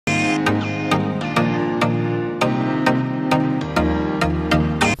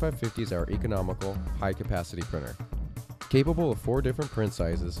9550 is our economical, high-capacity printer. Capable of 4 different print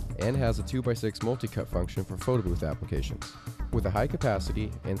sizes and has a 2x6 multi-cut function for photo booth applications. With a high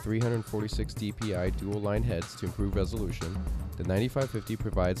capacity and 346 dpi dual-line heads to improve resolution, the 9550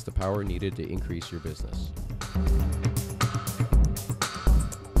 provides the power needed to increase your business.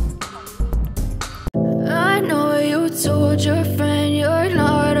 I know you told your friend you're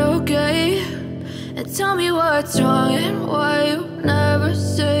not okay, and tell me what's wrong and why you never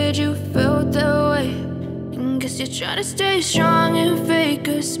said you felt that way. Guess you're trying to stay strong and fake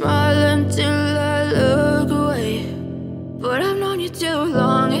a smile until I look away. But I've known you too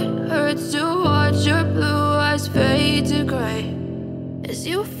long, it hurts to watch your blue eyes fade to gray as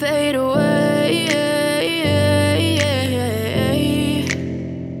you fade away,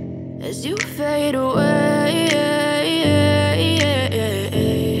 as you fade away.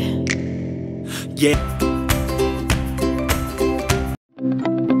 Yeah.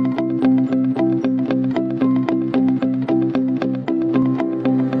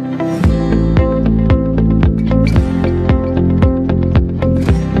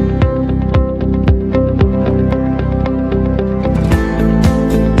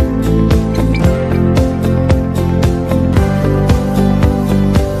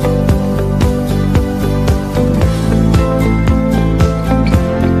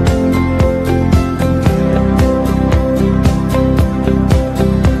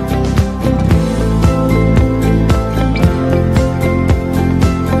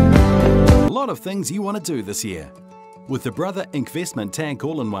 Of things you want to do this year. With the Brother INKvestmentTank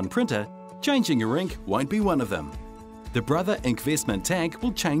all-in-one printer, changing your ink won't be one of them. The Brother INKvestmentTank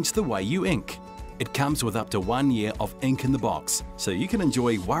will change the way you ink. It comes with up to 1 year of ink in the box, so you can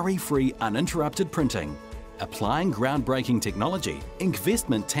enjoy worry-free, uninterrupted printing. Applying groundbreaking technology,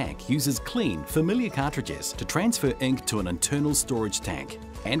 INKvestmentTank uses clean, familiar cartridges to transfer ink to an internal storage tank.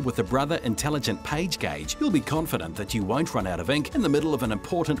 And with the Brother Intelligent Page Gauge, you'll be confident that you won't run out of ink in the middle of an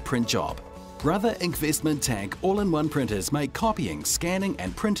important print job. Brother INKvestmentTank all-in-one printers make copying, scanning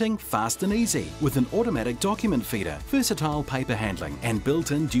and printing fast and easy with an automatic document feeder, versatile paper handling and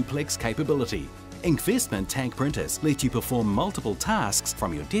built-in duplex capability. INKvestmentTank printers let you perform multiple tasks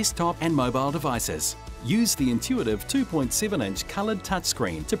from your desktop and mobile devices. Use the intuitive 2.7-inch coloured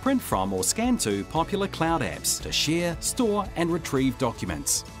touchscreen to print from or scan to popular cloud apps to share, store and retrieve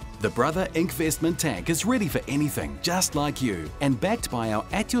documents. The Brother INKvestmentTank is ready for anything, just like you, and backed by our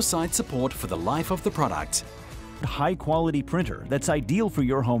at-your-side support for the life of the product. High-quality printer that's ideal for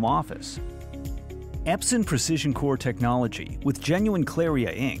your home office. Epson Precision Core technology with genuine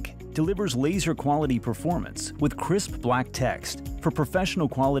Claria ink delivers laser-quality performance with crisp black text for professional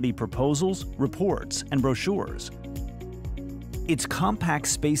quality proposals, reports, and brochures. Its compact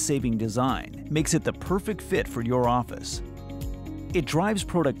space-saving design makes it the perfect fit for your office. It drives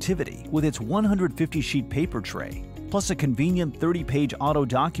productivity with its 150-sheet paper tray, plus a convenient 30-page auto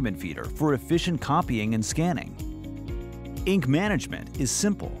document feeder for efficient copying and scanning. Ink management is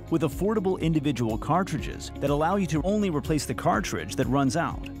simple with affordable individual cartridges that allow you to only replace the cartridge that runs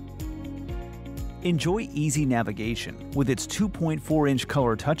out. Enjoy easy navigation with its 2.4-inch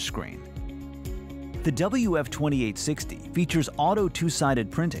color touchscreen. The WF2860 features auto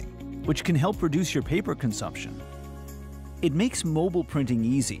two-sided printing, which can help reduce your paper consumption. It makes mobile printing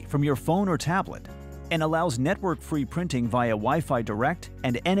easy from your phone or tablet and allows network-free printing via Wi-Fi Direct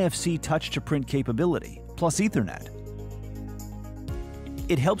and NFC touch-to-print capability, plus Ethernet.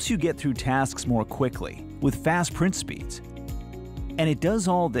 It helps you get through tasks more quickly with fast print speeds. And it does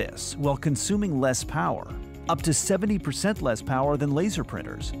all this while consuming less power, up to 70% less power than laser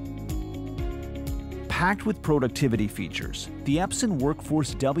printers. Packed with productivity features, the Epson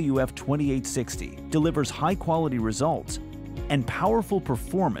Workforce WF2860 delivers high-quality results and powerful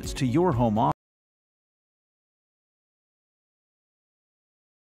performance to your home office.